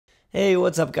Hey,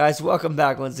 what's up, guys? Welcome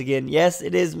back once again. Yes,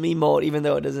 it is me, Molt, even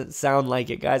though it doesn't sound like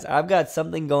it, guys. I've got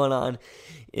something going on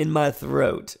in my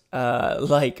throat,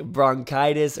 like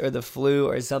bronchitis or the flu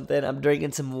or something. I'm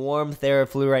drinking some warm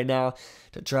Theraflu right now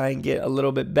to try and get a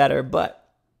little bit better, but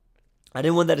I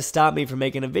didn't want that to stop me from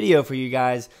making a video for you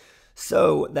guys,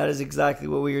 so that is exactly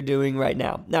what we are doing right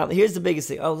now. Now, here's the biggest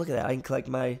thing. Oh, look at that. I can collect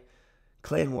my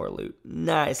Clan War loot.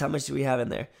 Nice. How much do we have in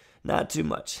there? Not too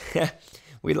much.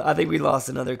 I think we lost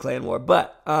another Clan War.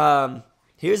 But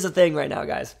here's the thing right now,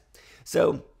 guys.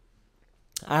 So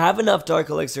I have enough Dark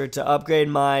Elixir to upgrade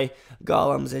my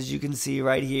Golems, as you can see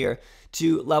right here,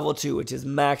 to level 2, which is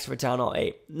max for Town Hall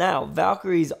 8. Now,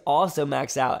 Valkyries also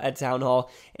max out at Town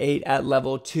Hall 8 at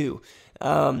level 2.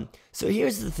 So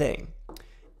here's the thing.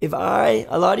 A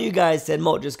lot of you guys said,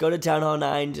 Molt, just go to Town Hall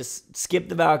 9, just skip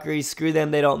the Valkyries, screw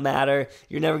them, they don't matter,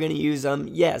 you're never going to use them.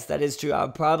 Yes, that is true. I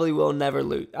probably will never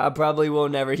loot. I probably will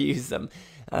never use them.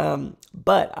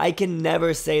 But I can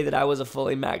never say that I was a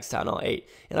fully maxed Town Hall 8.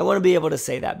 And I want to be able to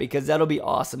say that because that'll be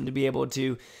awesome to be able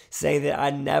to say that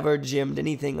I never gemmed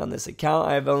anything on this account.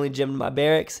 I've only gemmed my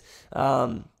barracks.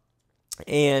 And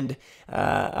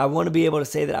I want to be able to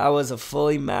say that I was a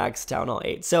fully maxed Town Hall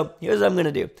 8. So here's what I'm going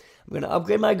to do. I'm going to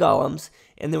upgrade my Golems,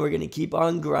 and then we're going to keep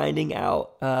on grinding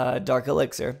out Dark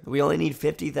Elixir. We only need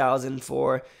 50,000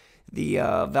 for the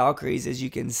Valkyries, as you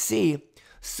can see.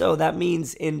 So that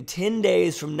means in 10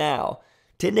 days from now,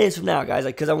 guys,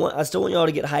 because I still want y'all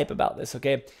to get hype about this,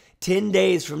 okay? 10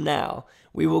 days from now,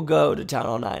 we will go to Town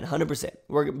Hall 9,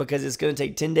 100%. Because it's going to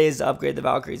take 10 days to upgrade the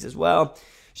Valkyries as well.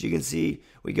 As you can see,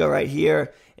 we go right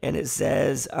here, and it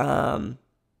says 10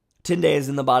 days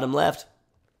in the bottom left.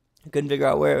 I couldn't figure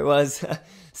out where it was.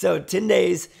 So 10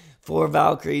 days for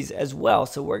Valkyries as well.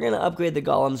 So we're going to upgrade the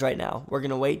Golems right now. We're going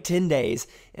to wait 10 days,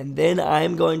 and then I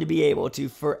am going to be able to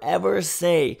forever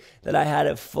say that I had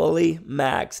a fully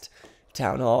maxed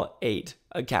Town Hall 8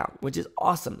 account, which is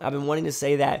awesome. I've been wanting to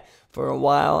say that for a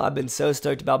while. I've been so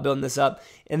stoked about building this up.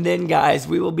 And then, guys,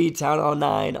 we will be Town Hall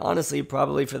 9, honestly,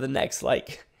 probably for the next,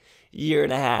 year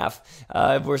and a half,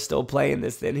 if we're still playing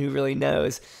this, then who really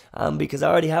knows, because I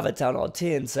already have a Town Hall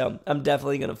 10, so I'm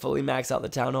definitely going to fully max out the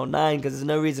Town Hall 9, because there's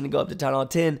no reason to go up to Town Hall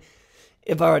 10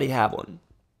 if I already have one.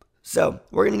 So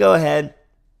we're going to go ahead,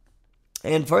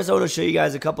 and first I want to show you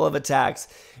guys a couple of attacks,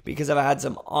 because I've had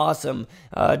some awesome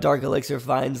Dark Elixir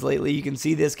finds lately. You can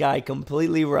see this guy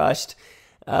completely rushed,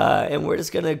 and we're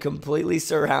just going to completely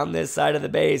surround this side of the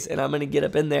base, and I'm going to get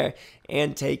up in there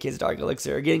and take his Dark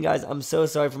Elixir. Again, guys, I'm so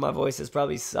sorry for my voice. This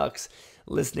probably sucks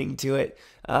listening to it.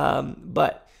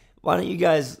 But why don't you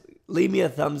guys leave me a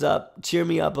thumbs up, cheer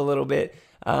me up a little bit.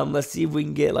 Let's see if we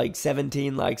can get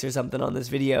 17 likes or something on this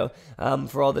video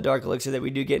for all the Dark Elixir that we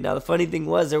do get. Now, the funny thing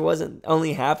was there wasn't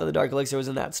only half of the Dark Elixir was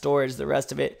in that storage. The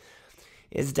rest of it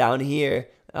is down here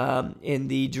in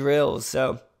the drills.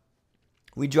 So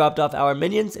we dropped off our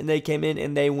minions, and they came in,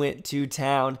 and they went to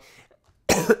town.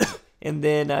 And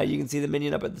then you can see the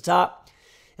minion up at the top.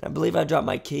 And I believe I dropped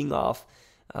my king off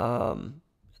at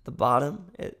the bottom.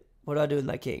 What do I do with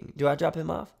my king? Do I drop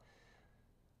him off?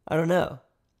 I don't know.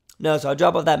 No, so I'll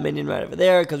drop off that minion right over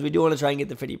there because we do want to try and get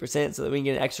the 50% so that we can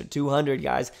get an extra 200,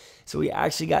 guys. So we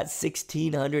actually got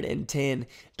 1,610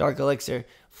 Dark Elixir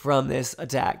from this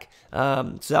attack.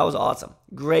 So that was awesome.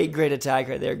 Great attack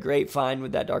right there. Great find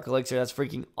with that Dark Elixir. That's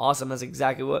freaking awesome. That's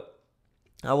exactly what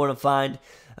I want to find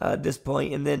at this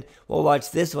point. And then we'll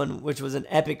watch this one, which was an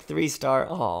epic 3-star.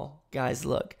 Oh, guys,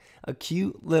 look. A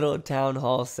cute little Town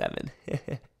Hall 7.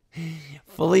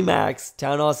 Fully maxed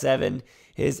Town Hall 7.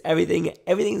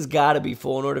 Everything's got to be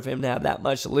full in order for him to have that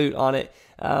much loot on it,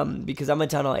 because I'm a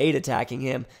Town Hall 8 attacking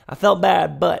him. I felt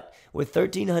bad, but with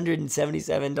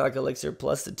 1,377 Dark Elixir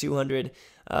plus the 200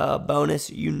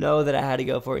 bonus, you know that I had to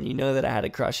go for it, and you know that I had to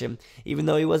crush him. Even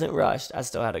though he wasn't rushed, I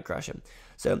still had to crush him.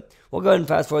 So we'll go ahead and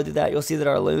fast forward through that. You'll see that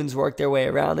our loons work their way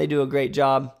around. They do a great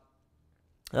job.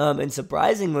 And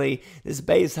surprisingly, this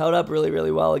base held up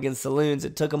really well against the loons.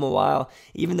 It took them a while.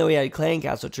 Even though he had clan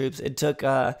castle troops, it took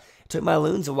my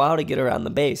loons a while to get around the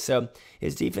base. So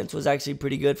his defense was actually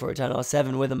pretty good for a Town Hall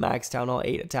 7 with a max Town Hall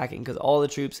 8 attacking, because all the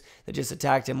troops that just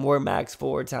attacked him were max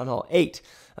for Town Hall 8.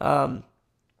 So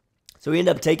we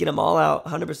ended up taking them all out,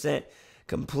 100%,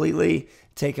 completely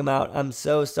take them out. I'm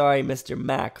so sorry, Mr.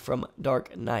 Mac from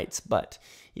Dark Knights, but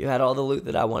you had all the loot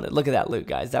that I wanted. Look at that loot,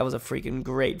 guys. That was a freaking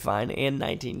great find, and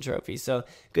 19 trophies. So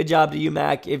good job to you,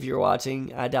 Mac, if you're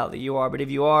watching. I doubt that you are, but if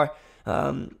you are,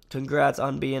 Congrats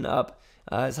on being up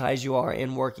as high as you are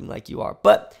and working like you are.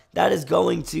 But that is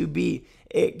going to be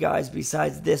it, guys.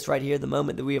 Besides this right here, the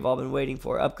moment that we have all been waiting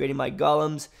for, upgrading my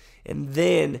golems, and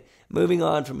then moving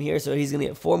on from here. So he's going to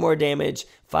get 4 more damage,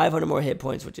 500 more hit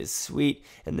points, which is sweet,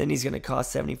 and then he's going to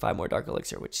cost 75 more dark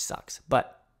elixir, which sucks.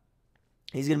 But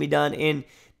he's going to be done in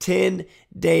 10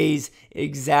 days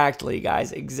exactly,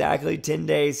 guys. Exactly 10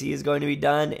 days he is going to be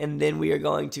done, and then we are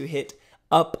going to hit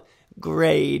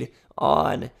upgrade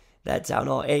on that Town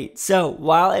Hall 8. So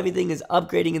while everything is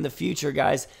upgrading in the future,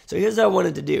 guys, so here's what I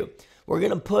wanted to do. We're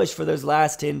going to push for those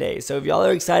last 10 days. So if y'all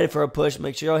are excited for a push,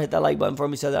 make sure y'all hit that like button for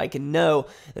me so that I can know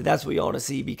that that's what y'all want to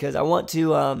see, because I want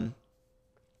to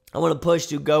push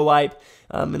to Go Wipe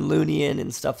and Lunian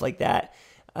and stuff like that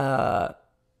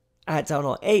at Town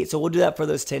Hall 8. So we'll do that for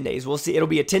those 10 days. We'll see. It'll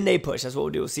be a 10-day push. That's what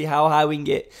we'll do. We'll see how high we can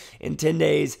get in 10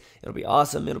 days. It'll be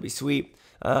awesome. It'll be sweet.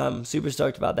 Super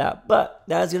stoked about that. But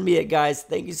that's going to be it, guys.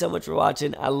 Thank you so much for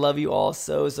watching. I love you all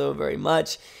so very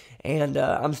much. And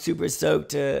I'm super stoked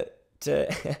to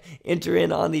enter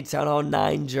in on the Town Hall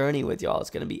 9 journey with y'all. It's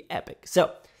going to be epic.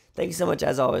 So thank you so much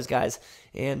as always, guys.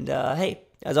 And hey,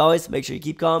 as always, make sure you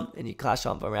keep calm and you clash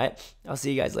on, right? I'll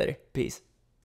see you guys later. Peace.